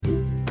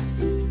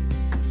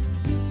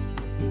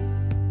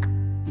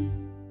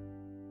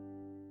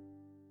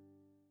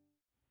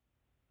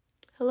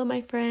Hello,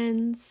 my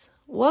friends.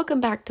 Welcome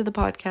back to the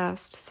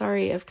podcast.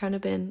 Sorry, I've kind of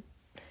been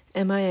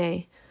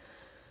MIA.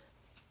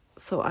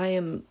 So I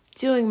am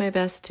doing my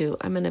best to.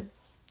 I'm going to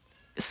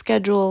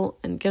schedule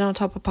and get on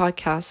top of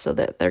podcasts so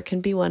that there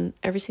can be one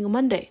every single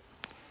Monday.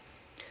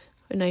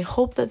 And I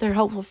hope that they're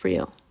helpful for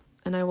you.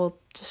 And I will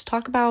just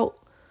talk about,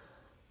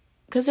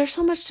 because there's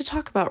so much to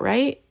talk about,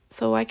 right?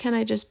 So why can't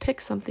I just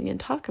pick something and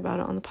talk about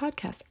it on the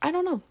podcast? I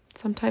don't know.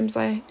 Sometimes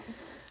I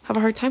have a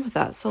hard time with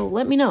that. So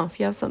let me know if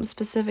you have something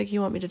specific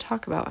you want me to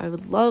talk about. I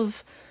would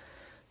love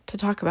to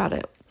talk about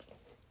it.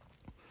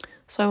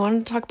 So I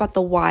wanted to talk about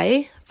the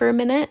why for a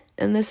minute.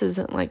 And this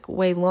isn't like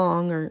way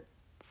long or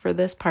for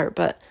this part,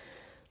 but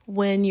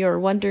when you're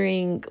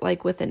wondering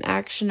like with an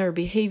action or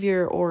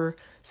behavior or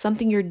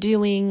something you're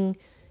doing,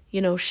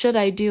 should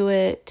I do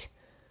it?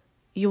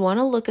 You want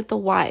to look at the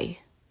why.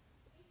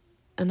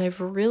 And I've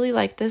really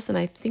liked this, and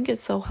I think it's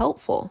so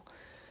helpful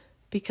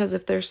because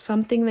if there's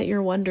something that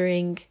you're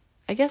wondering,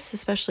 I guess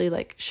especially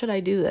like, should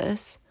I do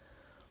this?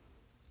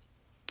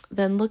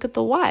 Then look at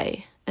the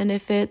why. And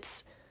if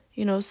it's,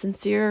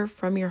 sincere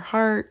from your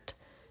heart,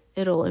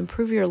 it'll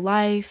improve your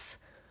life.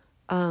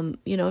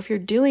 If you're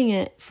doing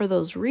it for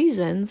those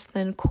reasons,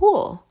 then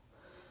cool.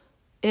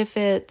 If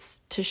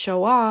it's to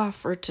show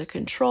off or to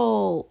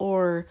control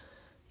or,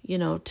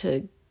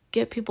 to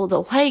get people to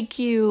like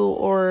you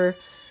or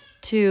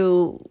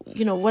to,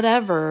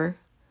 whatever,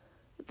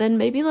 then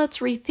maybe let's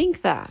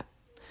rethink that.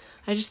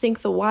 I just think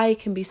the why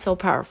can be so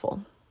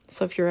powerful.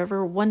 So if you're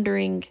ever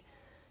wondering,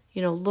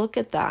 look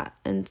at that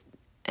and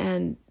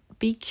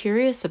be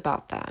curious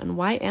about that. And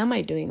why am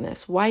I doing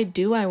this? Why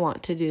do I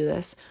want to do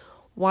this?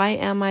 Why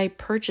am I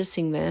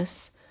purchasing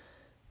this?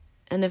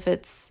 And if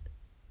it's,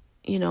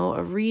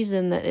 a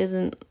reason that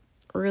isn't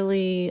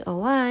really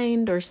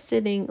aligned or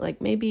sitting, like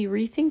maybe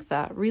rethink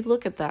that,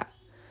 relook at that.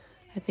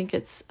 I think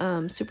it's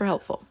super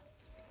helpful.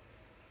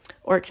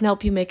 Or it can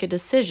help you make a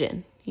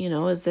decision.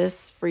 Is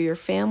this for your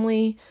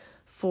family,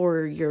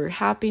 for your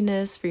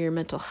happiness, for your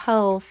mental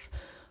health,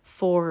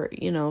 for,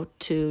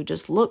 to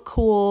just look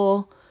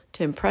cool,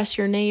 to impress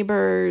your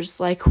neighbors?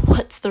 Like,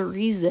 what's the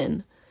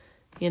reason?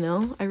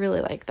 I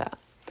really like that.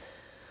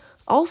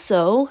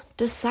 Also,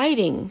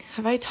 deciding.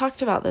 Have I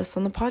talked about this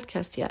on the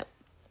podcast yet?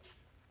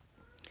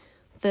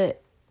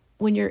 That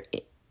when you're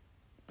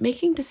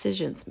making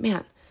decisions,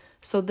 man,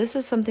 so this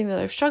is something that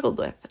I've struggled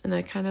with, and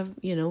I kind of,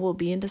 will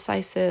be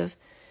indecisive,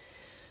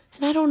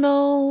 and I don't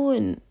know,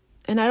 and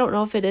I don't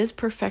know if it is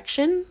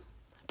perfectionism,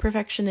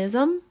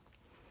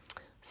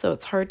 so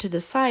it's hard to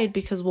decide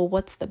because, well,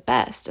 what's the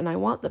best? And I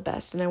want the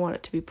best, and I want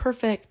it to be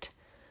perfect.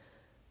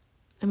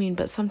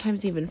 But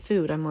sometimes even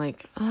food, I'm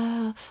like,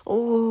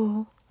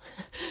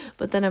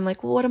 but then I'm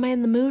like, well, what am I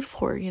in the mood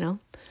for,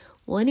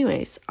 Well,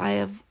 anyways, I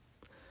have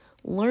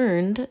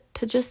learned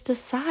to just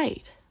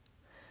decide.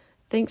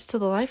 Thanks to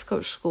the Life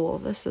Coach School,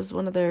 this is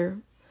one of their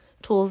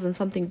tools and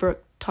something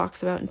Brooke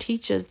talks about and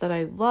teaches that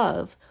I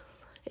love,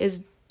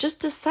 is just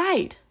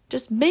decide.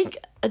 Just make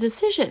a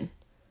decision.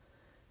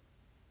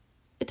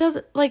 It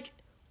doesn't, I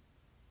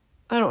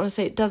don't want to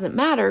say it doesn't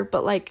matter,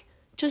 but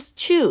just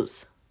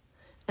choose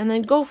and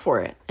then go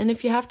for it. And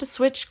if you have to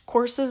switch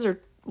courses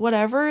or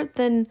whatever,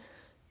 then,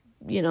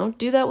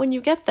 do that when you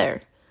get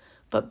there.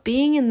 But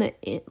being in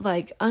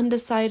the,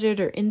 undecided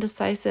or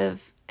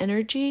indecisive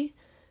energy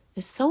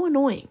is so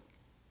annoying.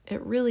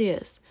 It really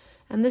is.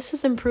 And this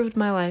has improved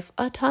my life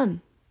a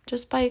ton.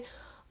 Just by,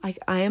 I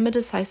am a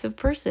decisive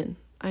person.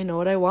 I know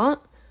what I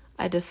want.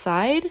 I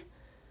decide.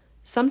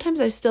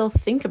 Sometimes I still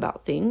think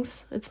about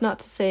things. It's not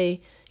to say,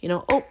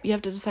 you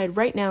have to decide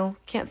right now.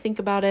 Can't think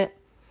about it.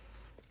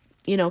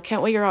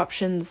 Can't weigh your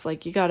options.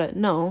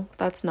 No,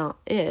 that's not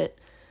it.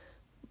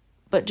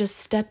 But just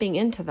stepping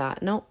into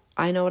that. No,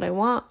 I know what I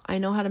want. I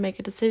know how to make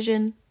a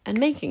decision and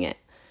making it.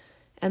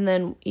 And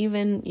then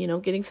even,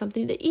 getting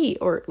something to eat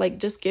or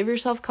just give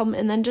yourself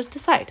and then just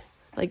decide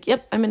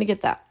yep, I'm going to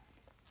get that.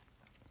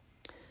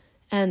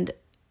 And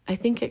I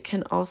think it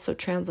can also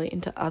translate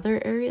into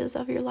other areas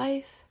of your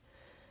life.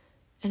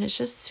 And it's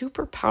just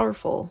super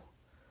powerful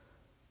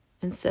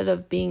instead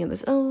of being in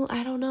this,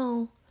 I don't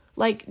know.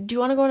 Do you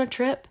want to go on a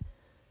trip?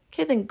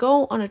 Okay, then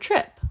go on a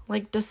trip.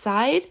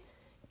 Decide,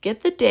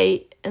 get the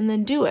date, and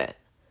then do it.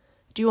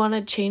 Do you want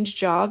to change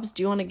jobs?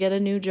 Do you want to get a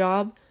new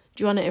job?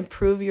 Do you want to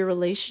improve your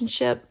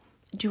relationship?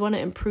 Do you want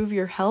to improve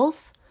your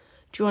health?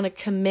 Do you want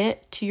to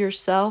commit to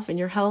yourself and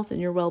your health and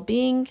your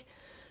well-being,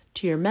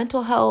 to your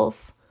mental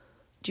health?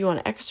 Do you want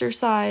to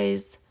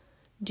exercise?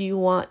 Do you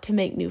want to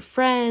make new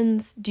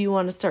friends? Do you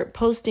want to start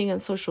posting on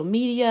social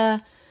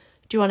media?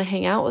 Do you want to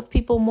hang out with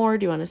people more?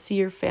 Do you want to see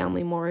your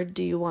family more?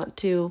 Do you want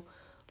to,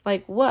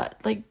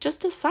 what?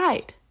 Just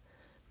decide.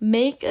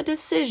 Make a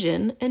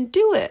decision and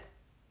do it.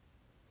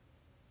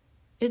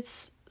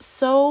 It's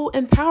so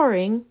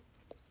empowering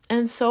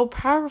and so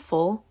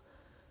powerful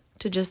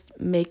to just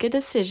make a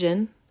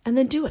decision and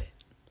then do it.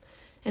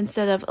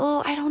 Instead of,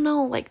 I don't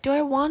know, do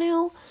I want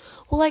to?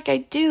 Well, I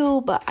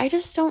do, but I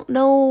just don't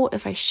know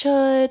if I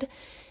should.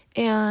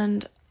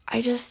 And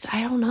I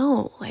don't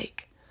know.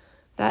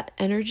 That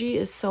energy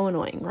is so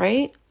annoying,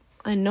 right?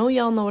 I know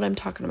y'all know what I'm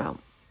talking about.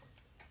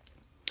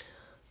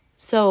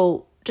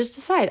 So just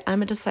decide,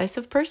 I'm a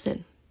decisive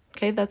person.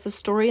 Okay, that's a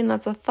story and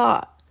that's a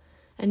thought.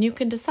 And you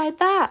can decide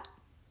that.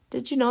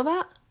 Did you know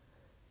that?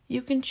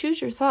 You can choose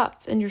your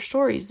thoughts and your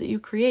stories that you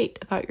create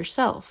about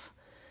yourself.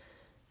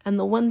 And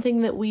the one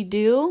thing that we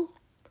do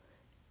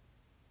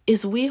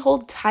is we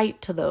hold tight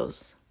to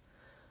those.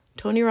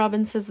 Tony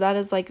Robbins says that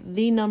is like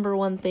the number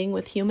one thing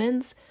with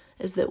humans,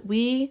 is that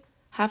we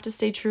have to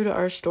stay true to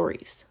our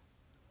stories.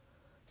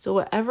 So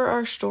whatever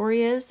our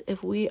story is,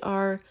 if we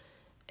are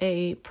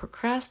a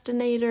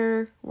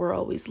procrastinator, we're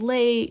always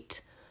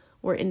late,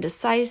 we're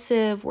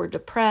indecisive, we're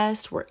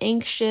depressed, we're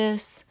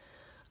anxious,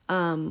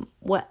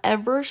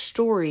 whatever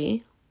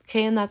story,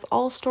 okay, and that's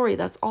all story,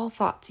 that's all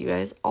thoughts, you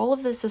guys. All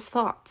of this is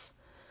thoughts.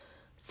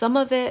 Some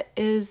of it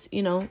is,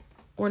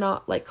 we're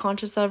not like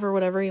conscious of, or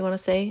whatever you want to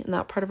say, in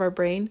that part of our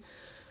brain,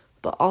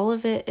 but all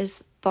of it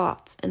is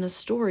thoughts and a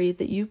story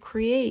that you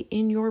create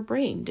in your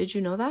brain. Did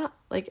you know that?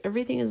 Like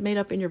everything is made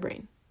up in your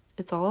brain.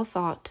 It's all a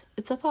thought.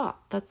 It's a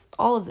thought. That's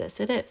all of this.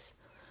 It is.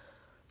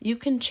 You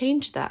can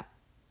change that.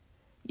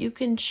 You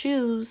can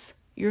choose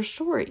your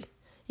story.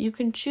 You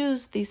can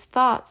choose these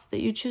thoughts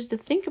that you choose to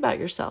think about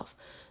yourself.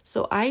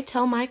 So I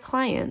tell my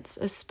clients,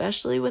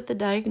 especially with the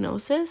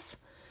diagnosis,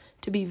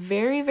 to be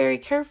very, very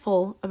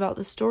careful about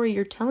the story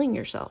you're telling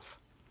yourself.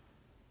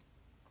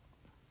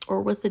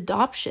 Or with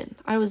adoption,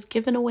 I was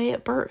given away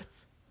at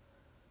birth.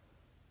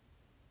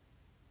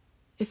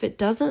 If it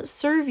doesn't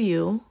serve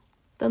you,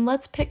 then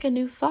let's pick a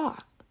new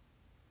thought.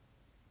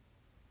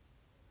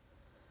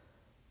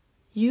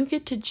 You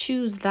get to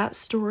choose that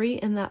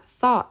story and that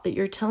thought that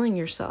you're telling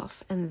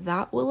yourself, and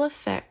that will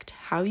affect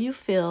how you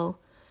feel,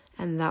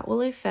 and that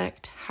will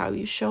affect how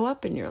you show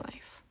up in your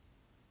life.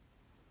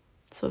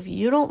 So if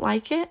you don't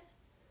like it,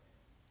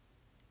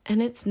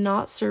 and it's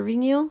not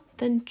serving you,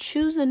 then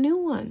choose a new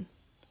one.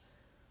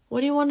 What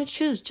do you want to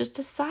choose? Just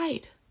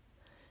decide.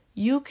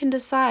 You can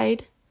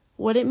decide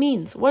what it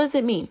means. What does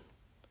it mean?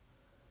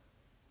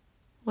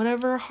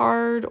 Whatever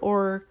hard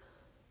or,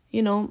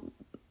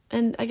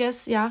 and I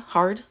guess,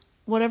 hard.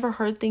 Whatever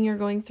hard thing you're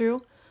going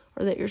through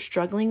or that you're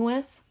struggling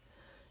with,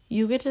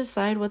 you get to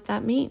decide what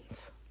that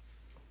means.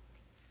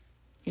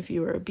 If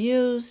you were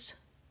abused,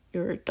 you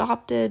were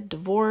adopted,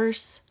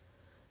 divorce,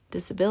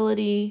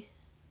 disability,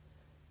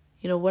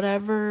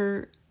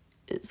 whatever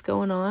is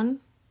going on,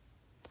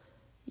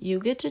 you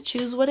get to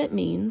choose what it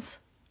means.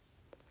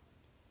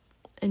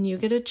 And you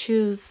get to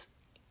choose,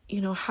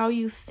 how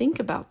you think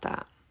about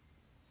that.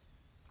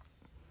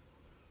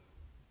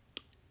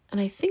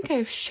 And I think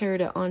I've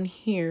shared it on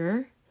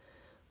here,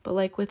 but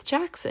like with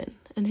Jackson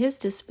and his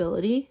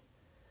disability,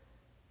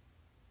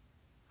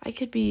 I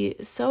could be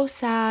so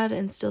sad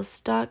and still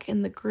stuck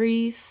in the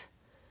grief.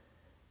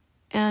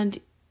 And,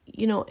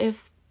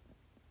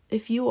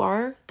 if you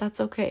are,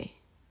 that's okay.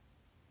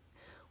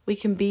 We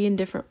can be in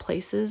different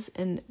places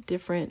and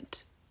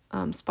different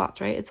spots,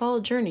 right? It's all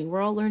a journey.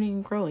 We're all learning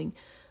and growing.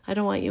 I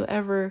don't want you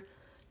ever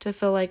to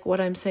feel like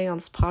what I'm saying on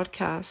this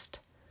podcast,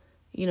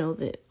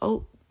 that,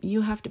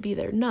 you have to be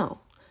there. No,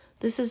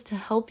 this is to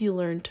help you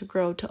learn, to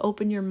grow, to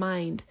open your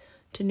mind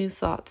to new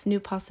thoughts, new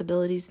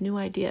possibilities, new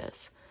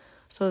ideas.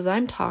 So as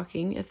I'm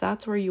talking, if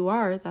that's where you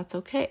are, that's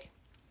okay.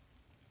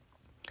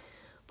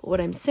 But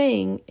what I'm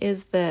saying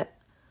is that,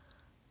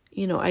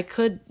 I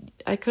could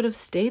have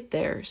stayed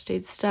there,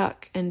 stayed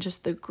stuck, and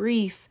just the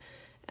grief.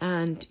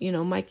 And,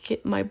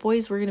 my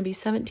boys were going to be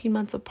 17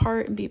 months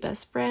apart and be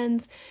best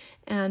friends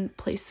and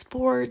play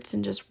sports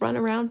and just run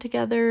around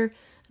together.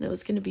 And it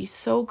was going to be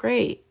so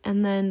great.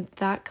 And then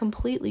that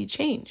completely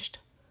changed.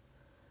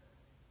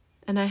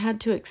 And I had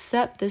to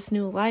accept this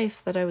new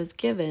life that I was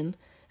given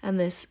and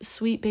this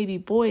sweet baby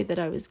boy that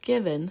I was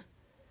given.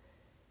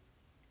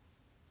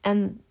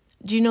 And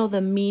do you know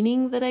the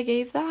meaning that I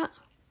gave that?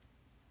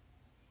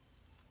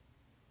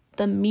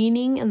 The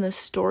meaning and the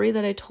story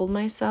that I told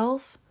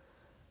myself,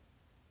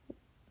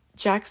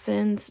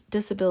 Jackson's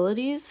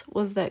disabilities,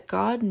 was that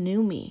God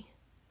knew me.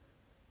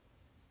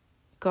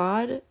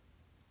 God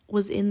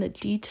was in the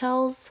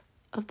details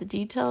of the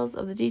details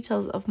of the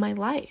details of my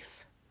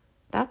life.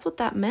 That's what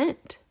that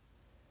meant.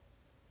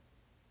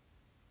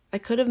 I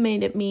could have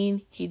made it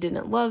mean he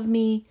didn't love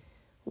me.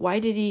 Why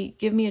did he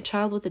give me a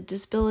child with a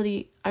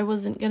disability? I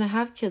wasn't going to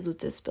have kids with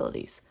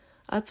disabilities.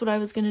 That's what I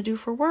was going to do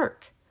for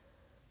work.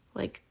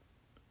 Like,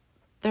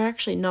 they're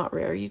actually not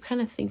rare. You kind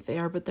of think they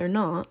are, but they're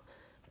not,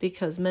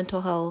 because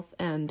mental health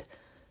and,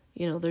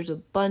 there's a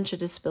bunch of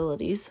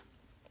disabilities.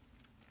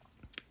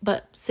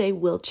 But say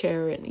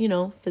wheelchair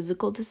and,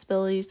 physical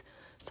disabilities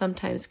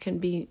sometimes can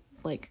be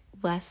like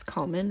less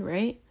common,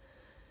 right?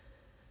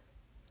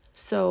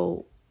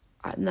 So,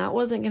 and that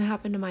wasn't going to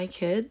happen to my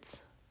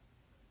kids.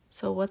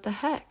 So what the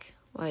heck?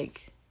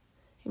 Like,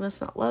 he must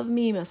not love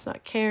me, he must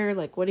not care.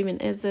 Like, what even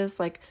is this?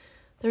 Like,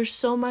 there's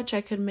so much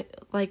I could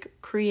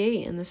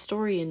create in the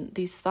story and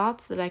these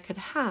thoughts that I could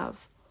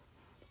have.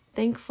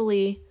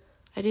 Thankfully,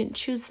 I didn't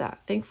choose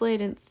that. Thankfully, I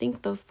didn't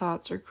think those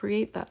thoughts or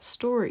create that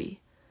story.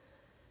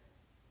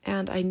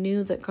 And I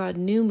knew that God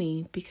knew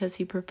me because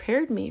he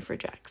prepared me for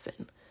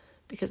Jackson.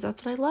 Because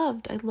that's what I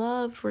loved. I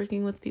loved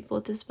working with people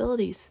with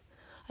disabilities.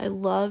 I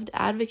loved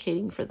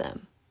advocating for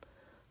them.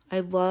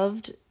 I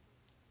loved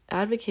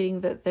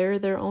advocating that they're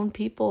their own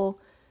people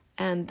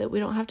and that we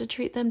don't have to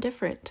treat them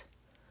different.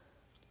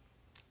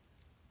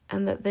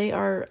 And that they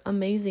are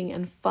amazing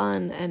and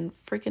fun and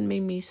freaking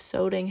made me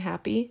so dang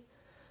happy.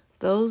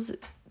 Those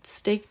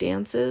stake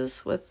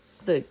dances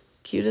with the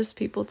cutest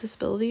people with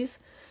disabilities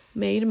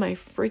made my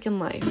freaking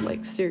life.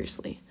 Like,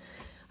 seriously.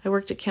 I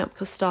worked at Camp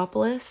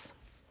Costopolis,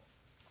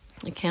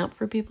 a camp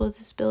for people with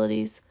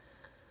disabilities,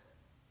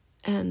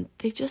 and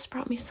they just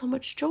brought me so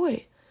much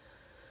joy.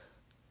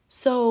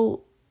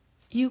 So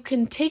you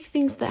can take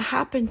things that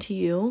happen to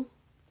you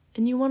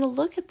and you want to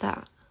look at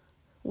that.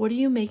 What are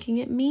you making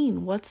it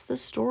mean? What's the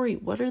story?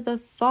 What are the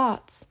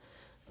thoughts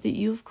that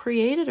you've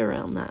created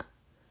around that?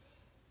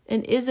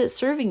 And is it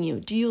serving you?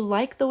 Do you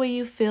like the way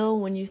you feel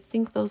when you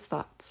think those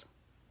thoughts?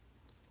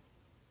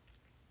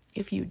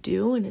 If you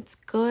do, and it's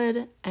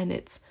good, and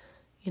it's,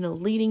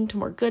 leading to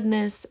more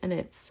goodness, and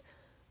it's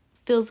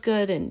feels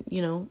good, and,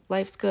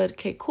 life's good,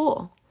 okay,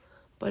 cool.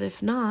 But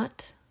if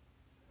not,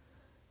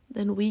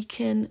 then we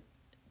can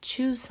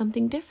choose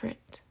something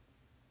different,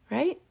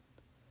 right?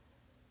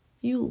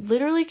 You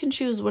literally can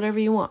choose whatever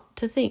you want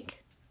to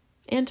think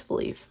and to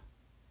believe.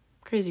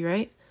 Crazy,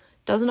 right?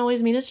 Doesn't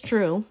always mean it's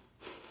true.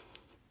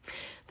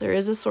 There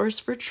is a source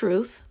for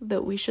truth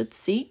that we should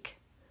seek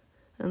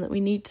and that we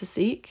need to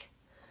seek.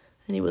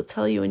 And He will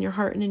tell you in your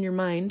heart and in your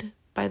mind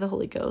by the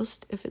Holy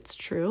Ghost if it's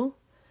true.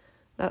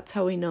 That's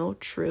how we know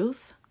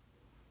truth.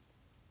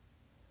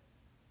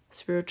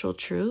 Spiritual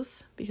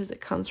truth, because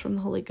it comes from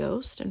the Holy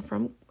Ghost and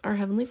from our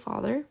Heavenly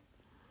Father.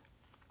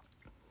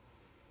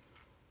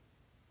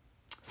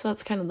 So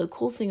that's kind of the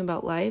cool thing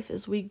about life,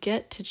 is we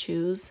get to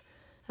choose,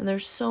 and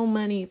there's so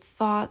many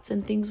thoughts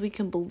and things we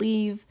can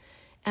believe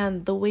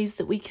and the ways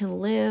that we can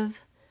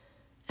live,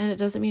 and it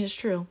doesn't mean it's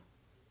true,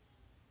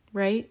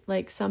 right?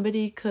 Like,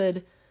 somebody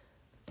could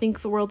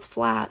think the world's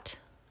flat,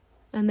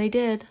 and they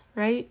did,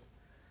 right?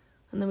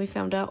 And then we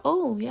found out,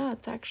 oh yeah,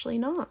 it's actually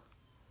not.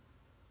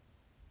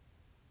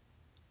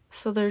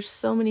 So there's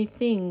so many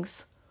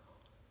things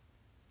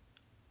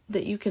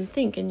that you can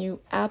think, and you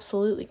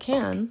absolutely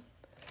can.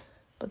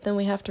 But then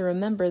we have to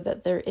remember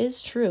that there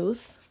is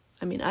truth.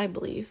 I mean, I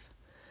believe,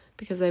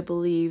 because I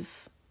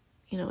believe,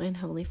 in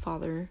Heavenly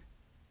Father,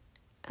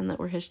 and that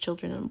we're His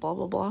children, and blah,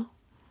 blah, blah.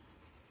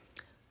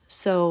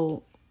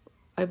 So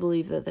I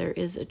believe that there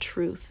is a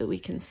truth that we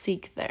can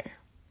seek there.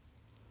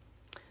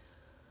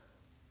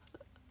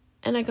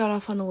 And I got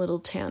off on a little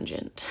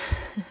tangent.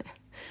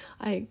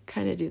 I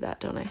kind of do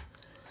that, don't I?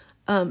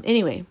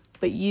 Anyway,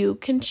 but you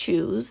can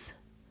choose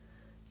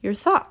your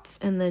thoughts,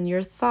 and then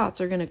your thoughts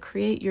are going to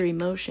create your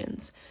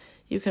emotions.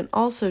 You can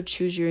also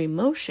choose your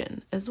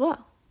emotion as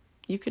well.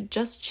 You could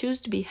just choose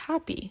to be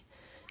happy.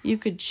 You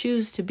could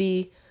choose to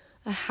be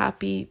a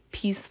happy,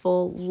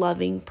 peaceful,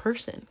 loving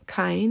person.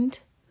 Kind.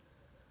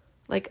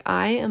 Like,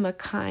 I am a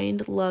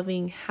kind,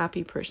 loving,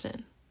 happy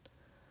person.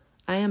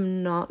 I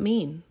am not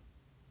mean.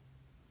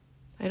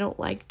 I don't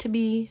like to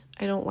be.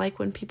 I don't like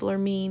when people are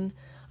mean.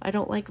 I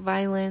don't like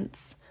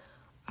violence.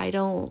 I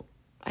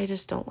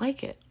just don't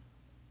like it.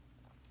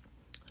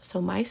 So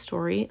my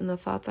story and the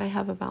thoughts I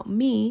have about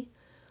me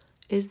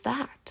is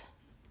that.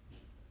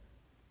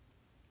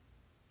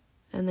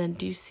 And then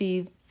do you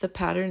see the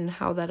pattern and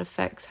how that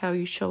affects how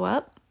you show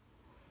up?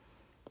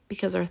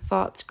 Because our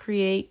thoughts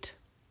create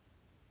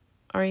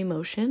our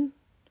emotion,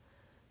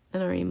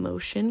 and our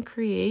emotion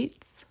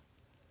creates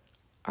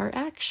our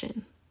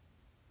action.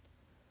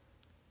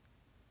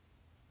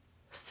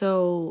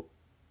 So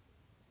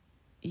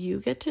you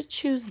get to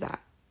choose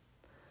that.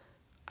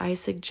 I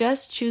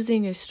suggest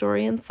choosing a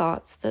story and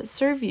thoughts that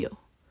serve you,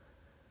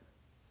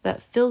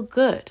 that feel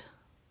good,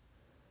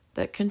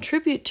 that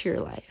contribute to your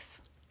life,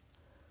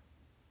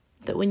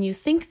 that when you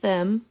think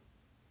them,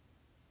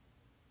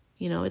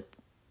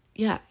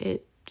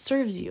 it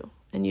serves you,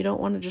 and you don't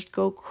want to just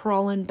go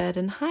crawl in bed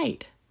and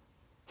hide,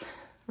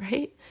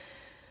 right?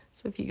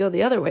 So if you go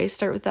the other way,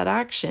 start with that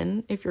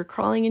action. If you're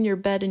crawling in your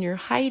bed and you're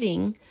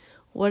hiding,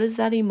 what is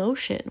that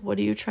emotion? What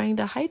are you trying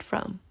to hide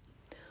from?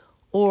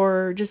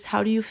 Or just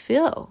how do you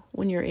feel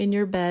when you're in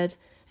your bed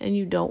and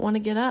you don't want to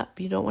get up?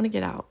 You don't want to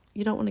get out.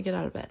 You don't want to get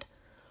out of bed.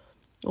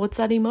 What's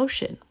that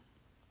emotion?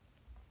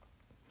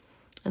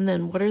 And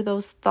then what are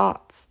those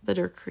thoughts that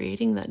are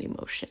creating that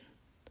emotion?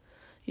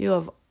 You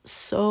have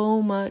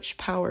so much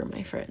power,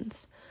 my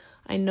friends.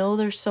 I know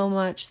there's so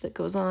much that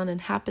goes on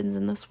and happens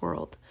in this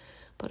world,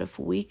 but if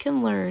we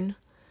can learn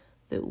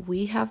that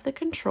we have the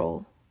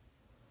control,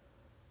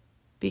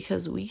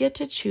 because we get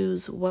to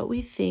choose what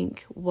we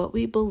think, what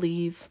we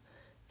believe,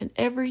 and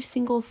every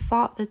single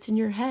thought that's in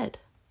your head.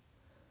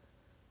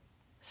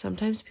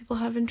 Sometimes people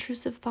have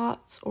intrusive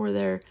thoughts, or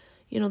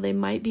they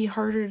might be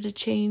harder to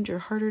change or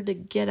harder to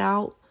get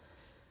out.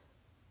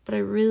 But I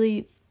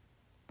really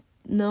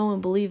know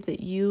and believe that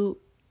you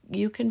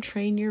can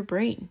train your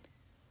brain.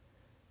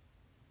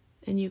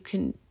 And you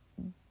can,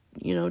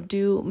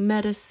 do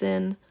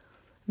medication,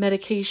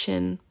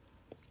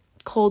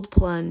 cold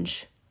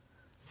plunge,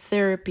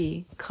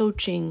 therapy,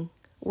 coaching,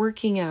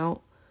 working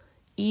out,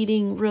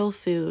 eating real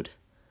food,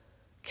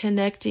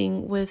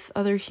 connecting with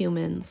other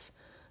humans,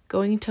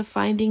 going to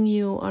Finding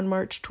You on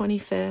March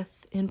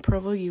 25th in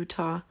Provo,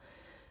 Utah.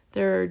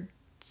 There are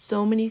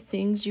so many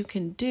things you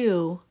can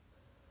do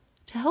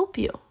to help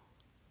you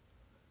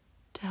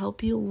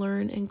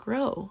learn and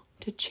grow,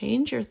 to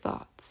change your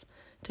thoughts,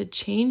 to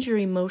change your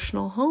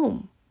emotional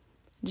home.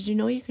 Did you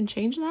know you can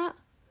change that?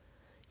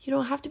 You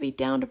don't have to be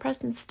down,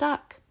 depressed, and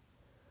stuck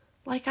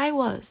like I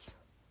was.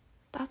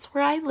 That's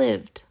where I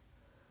lived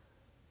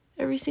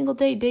every single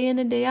day, day in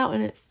and day out,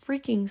 and it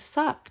freaking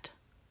sucked.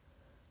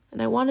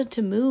 And I wanted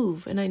to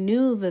move, and I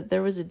knew that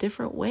there was a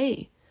different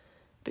way,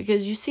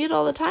 because you see it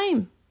all the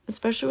time,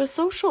 especially with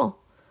social.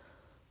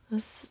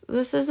 This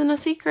isn't a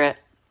secret.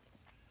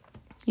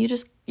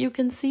 You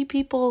can see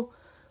people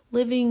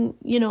living,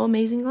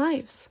 amazing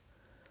lives.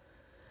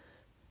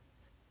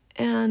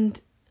 And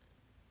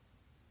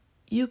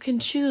you can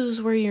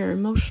choose where your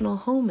emotional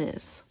home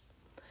is.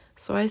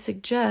 So I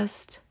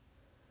suggest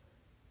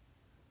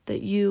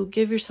that you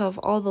give yourself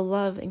all the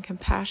love and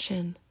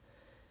compassion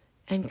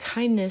and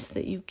kindness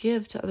that you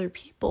give to other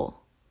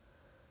people.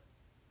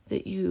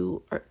 That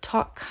you are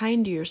talk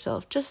kind to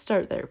yourself. Just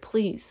start there,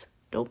 please.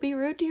 Don't be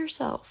rude to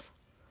yourself.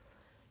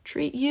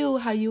 Treat you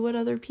how you would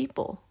other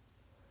people.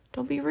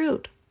 Don't be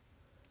rude.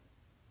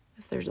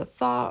 If there's a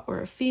thought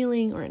or a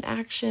feeling or an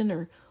action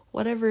or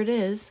whatever it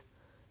is,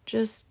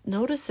 just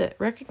notice it,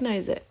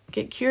 recognize it,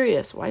 get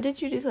curious. Why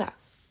did you do that?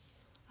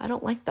 I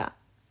don't like that.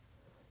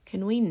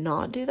 Can we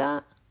not do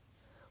that?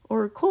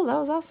 Or, cool, that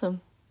was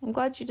awesome. I'm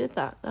glad you did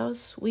that. That was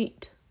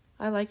sweet.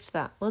 I liked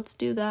that. Let's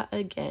do that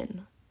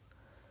again.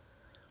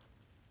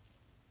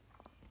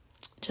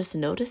 Just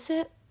notice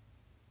it.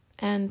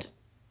 And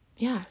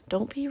yeah,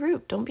 don't be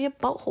rude. Don't be a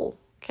butthole,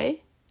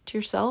 okay? To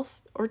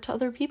yourself or to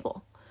other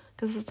people.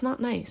 Because it's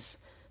not nice.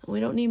 And we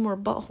don't need more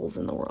buttholes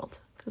in the world.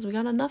 Because we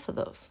got enough of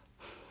those.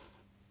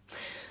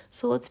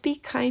 So let's be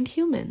kind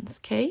humans,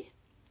 okay?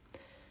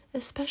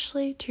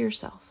 Especially to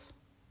yourself.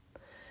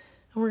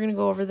 And we're going to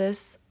go over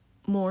this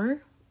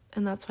more.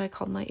 And that's why I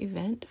called my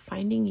event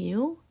Finding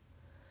You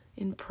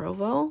in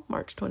Provo,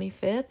 March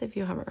 25th. If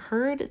you haven't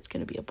heard, it's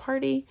going to be a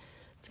party.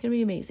 It's going to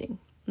be amazing.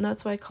 And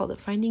that's why I called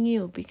it Finding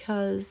You,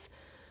 because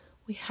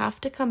we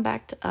have to come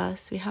back to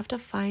us. We have to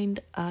find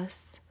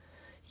us.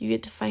 You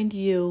get to find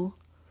you.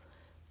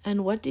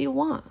 And what do you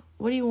want?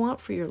 What do you want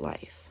for your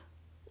life?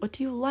 What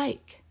do you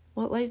like?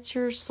 What lights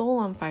your soul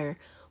on fire?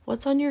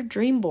 What's on your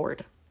dream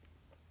board?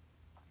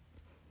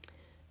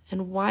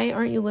 And why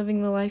aren't you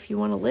living the life you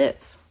want to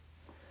live?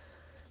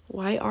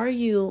 Why are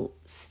you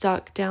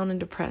stuck down and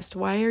depressed?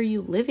 Why are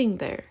you living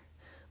there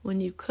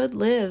when you could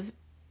live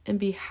and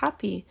be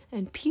happy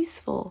and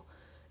peaceful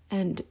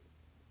and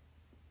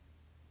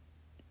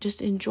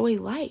just enjoy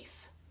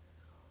life?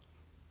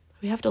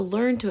 We have to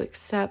learn to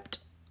accept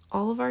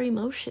all of our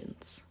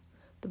emotions.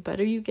 The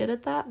better you get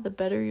at that, the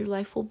better your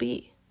life will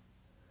be.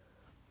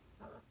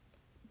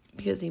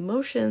 Because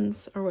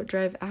emotions are what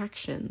drive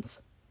actions.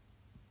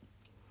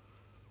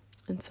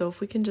 And so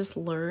if we can just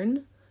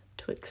learn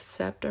to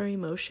accept our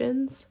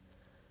emotions,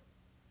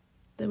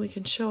 then we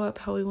can show up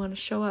how we want to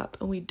show up.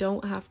 And we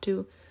don't have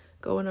to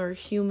go in our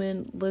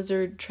human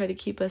lizard, try to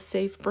keep a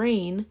safe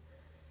brain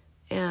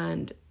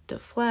and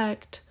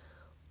deflect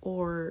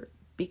or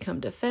become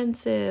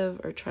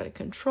defensive or try to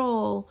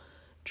control,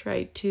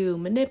 try to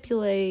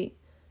manipulate,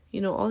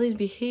 all these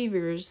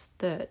behaviors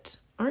that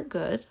aren't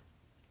good.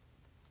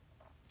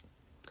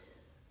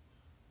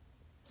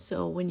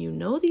 So when you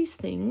know these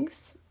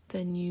things,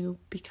 then you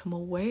become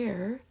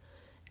aware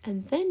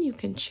and then you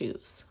can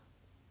choose,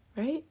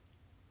 right?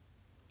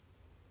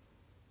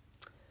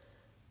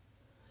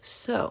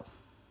 So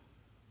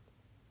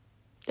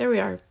there we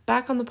are,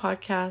 back on the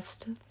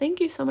podcast. Thank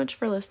you so much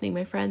for listening,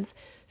 my friends.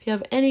 If you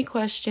have any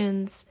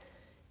questions,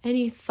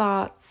 any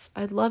thoughts,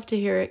 I'd love to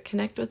hear it.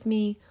 Connect with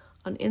me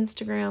on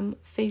Instagram,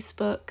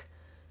 Facebook,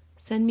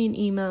 send me an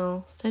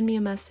email, send me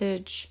a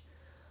message.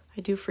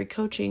 I do free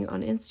coaching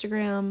on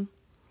Instagram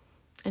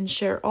and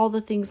share all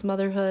the things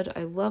motherhood.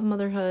 I love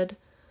motherhood.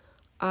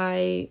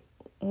 I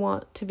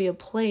want to be a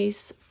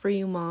place for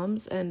you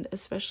moms, and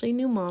especially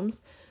new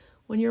moms,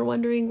 when you're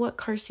wondering what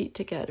car seat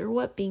to get or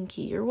what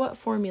binky or what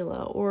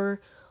formula or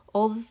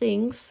all the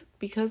things.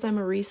 Because I'm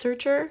a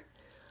researcher,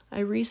 I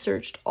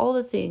researched all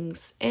the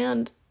things,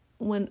 and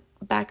when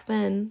back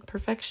then,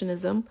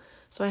 perfectionism,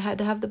 so I had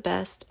to have the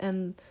best,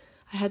 and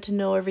I had to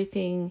know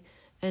everything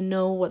and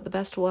know what the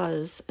best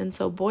was. And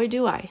so boy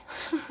do I.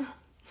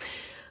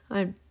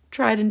 I've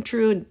tried and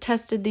true and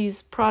tested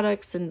these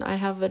products, and I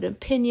have an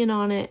opinion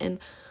on it, and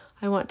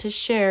I want to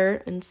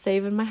share and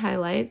save in my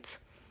highlights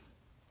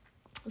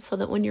so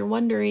that when you're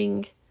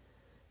wondering,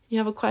 you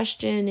have a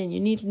question and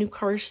you need a new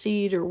car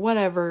seat or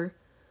whatever,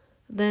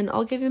 then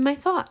I'll give you my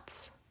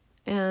thoughts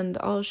and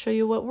I'll show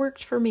you what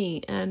worked for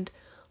me, and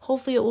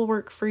hopefully it will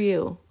work for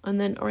you. And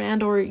then,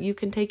 or you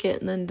can take it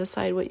and then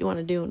decide what you want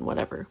to do and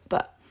whatever.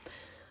 But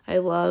I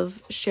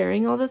love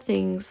sharing all the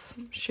things,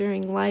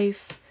 sharing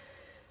life,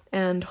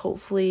 and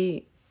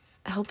hopefully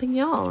helping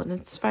y'all and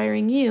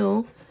inspiring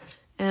you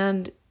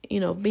and,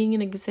 being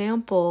an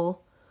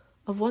example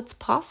of what's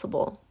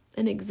possible.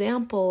 an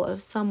example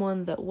of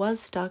someone that was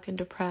stuck and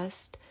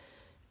depressed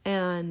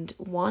and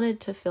wanted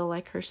to feel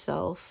like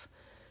herself,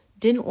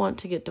 didn't want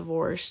to get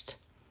divorced,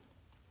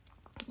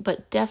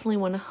 but definitely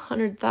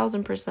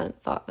 100,000%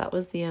 thought that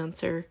was the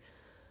answer.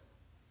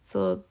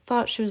 So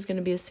thought she was going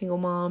to be a single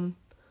mom,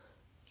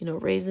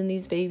 raising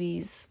these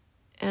babies,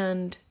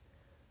 and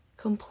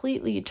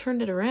completely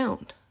turned it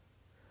around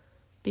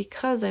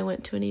because I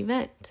went to an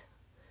event,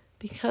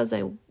 because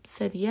I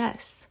said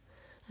yes,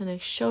 and I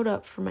showed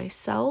up for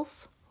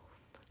myself,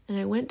 and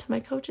I went to my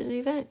coach's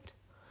event,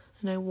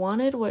 and I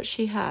wanted what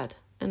she had,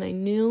 and I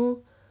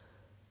knew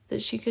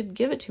that she could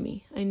give it to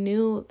me. I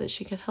knew that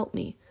she could help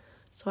me.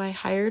 So I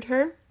hired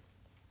her,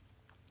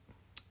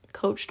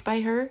 coached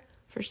by her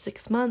for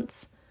 6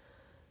 months,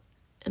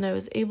 and I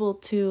was able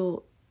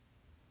to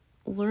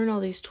learn all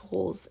these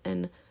tools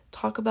and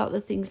talk about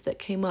the things that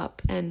came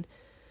up and,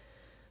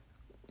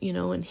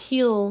 and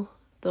heal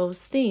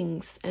those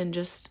things and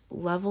just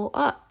level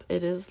up.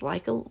 It's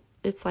like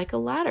a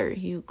ladder.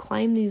 You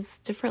climb these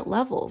different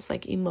levels,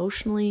 like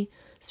emotionally,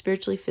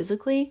 spiritually,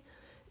 physically.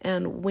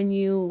 And when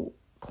you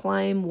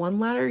climb one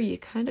ladder, you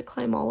kind of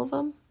climb all of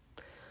them.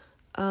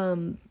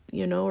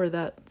 Or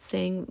that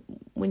saying,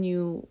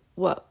 when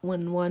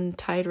one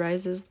tide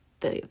rises,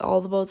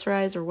 all the boats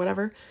rise, or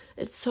whatever.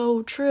 It's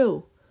so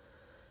true.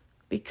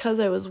 Because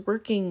I was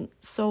working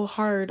so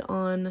hard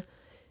on,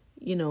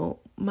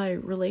 my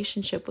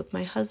relationship with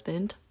my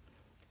husband,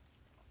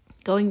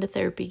 going to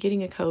therapy,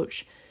 getting a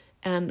coach,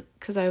 and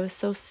because I was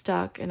so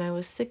stuck and I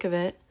was sick of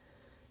it,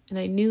 and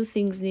I knew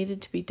things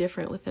needed to be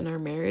different within our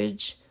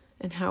marriage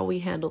and how we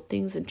handled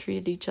things and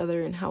treated each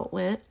other and how it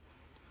went.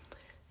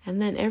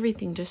 And then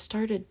everything just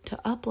started to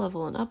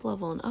up-level and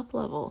up-level and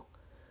up-level.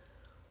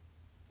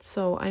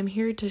 So I'm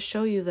here to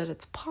show you that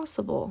it's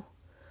possible,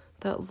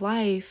 that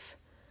life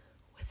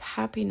with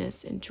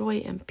happiness and joy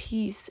and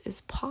peace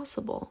is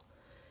possible.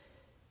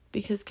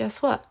 Because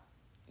guess what?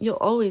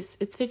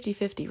 It's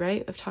 50-50,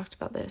 right? I've talked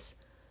about this.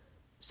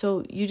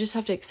 So you just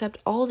have to accept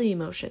all the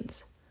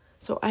emotions.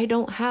 So I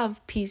don't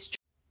have peace,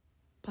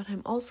 but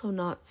I'm also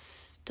not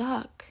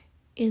stuck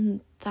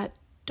in that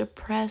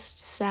depressed,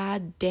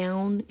 sad,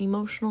 down,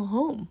 emotional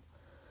home.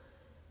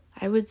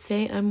 I would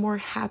say I'm more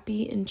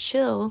happy and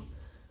chill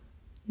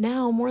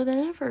now more than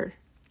ever.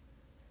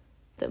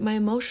 That my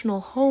emotional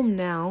home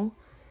now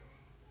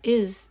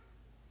is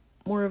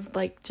more of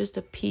like just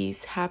a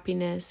peace,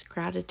 happiness,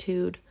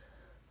 gratitude,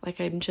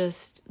 like I'm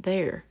just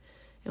there.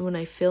 And when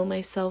I feel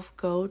myself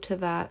go to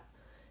that,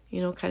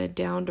 kind of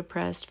down,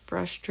 depressed,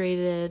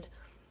 frustrated,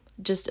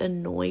 just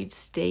annoyed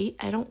state,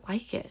 I don't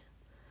like it.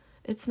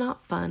 It's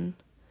not fun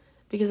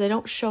because I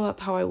don't show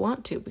up how I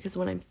want to. Because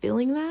when I'm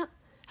feeling that,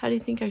 how do you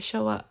think I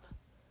show up?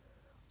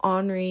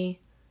 Ornery,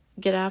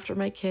 get after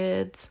my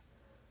kids,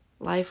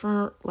 I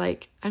don't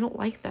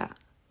like that.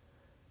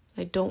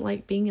 I don't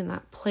like being in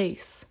that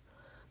place.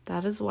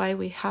 That is why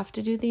we have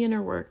to do the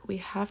inner work. We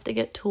have to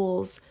get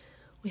tools.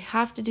 We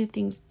have to do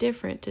things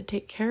different to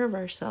take care of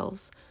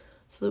ourselves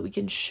so that we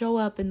can show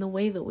up in the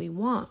way that we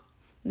want.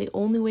 And the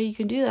only way you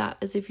can do that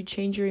is if you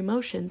change your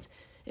emotions,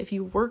 if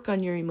you work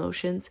on your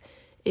emotions,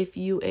 if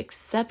you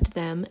accept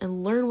them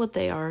and learn what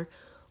they are,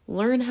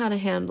 learn how to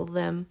handle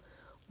them,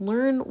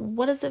 learn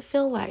what does it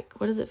feel like?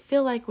 What does it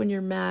feel like when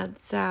you're mad,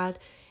 sad,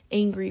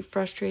 angry,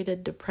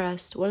 frustrated,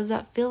 depressed? What does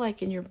that feel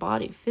like in your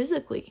body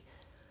physically?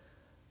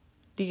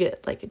 Do you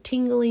get like a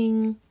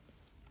tingling?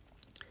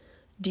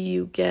 Do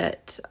you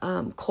get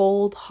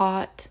cold,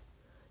 hot?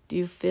 Do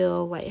you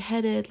feel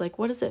lightheaded?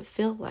 What does it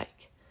feel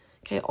like?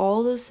 Okay,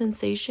 all those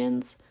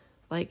sensations,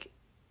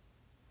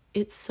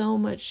 it's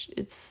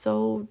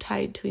so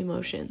tied to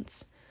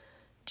emotions.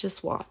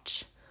 Just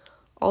watch.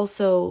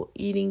 Also,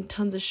 eating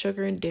tons of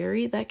sugar and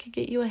dairy, that could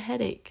get you a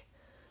headache.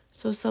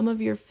 So some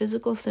of your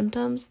physical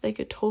symptoms, they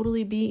could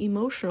totally be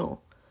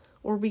emotional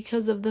or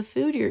because of the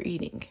food you're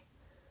eating.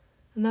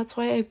 And that's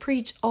why I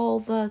preach all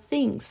the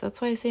things.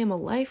 That's why I say I'm a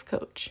life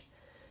coach,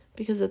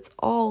 because it's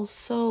all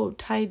so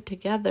tied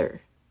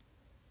together.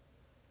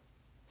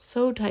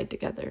 So tied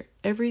together.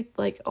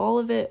 All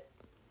of it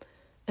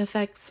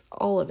affects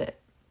all of it.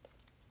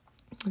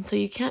 And so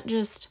you can't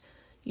just,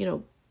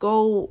 you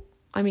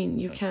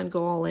can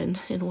go all in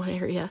one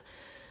area.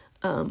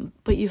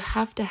 But you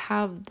have to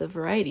have the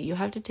variety. You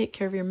have to take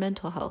care of your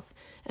mental health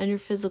and your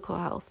physical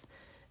health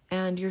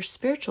and your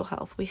spiritual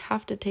health. We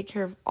have to take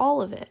care of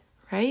all of it,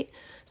 right?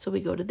 So we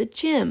go to the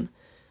gym.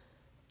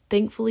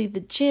 Thankfully, the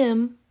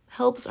gym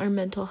helps our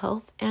mental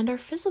health and our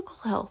physical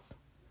health.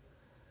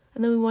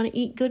 And then we want to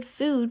eat good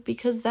food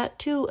because that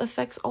too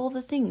affects all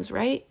the things,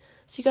 right?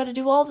 So you got to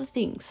do all the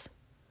things.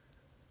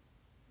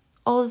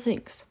 All the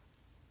things.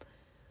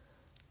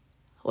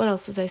 What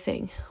else was I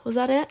saying? Was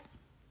that it?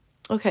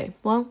 Okay,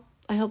 well,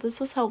 I hope this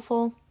was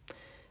helpful.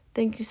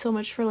 Thank you so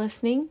much for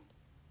listening.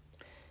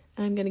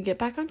 And I'm going to get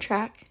back on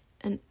track.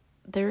 And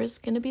there is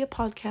going to be a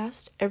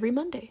podcast every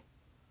Monday.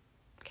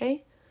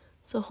 Okay?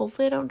 So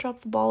hopefully I don't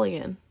drop the ball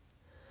again.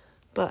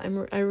 But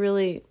I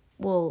really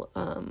will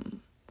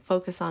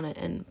focus on it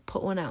and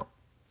put one out.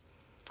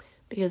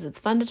 because it's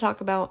fun to talk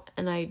about,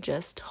 and I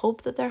just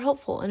hope that they're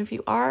helpful. And if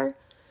it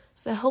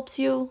helps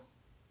you,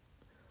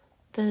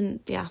 then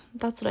yeah,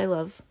 that's what I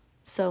love.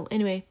 So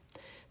anyway,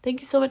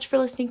 thank you so much for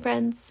listening,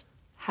 friends.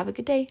 Have a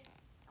good day.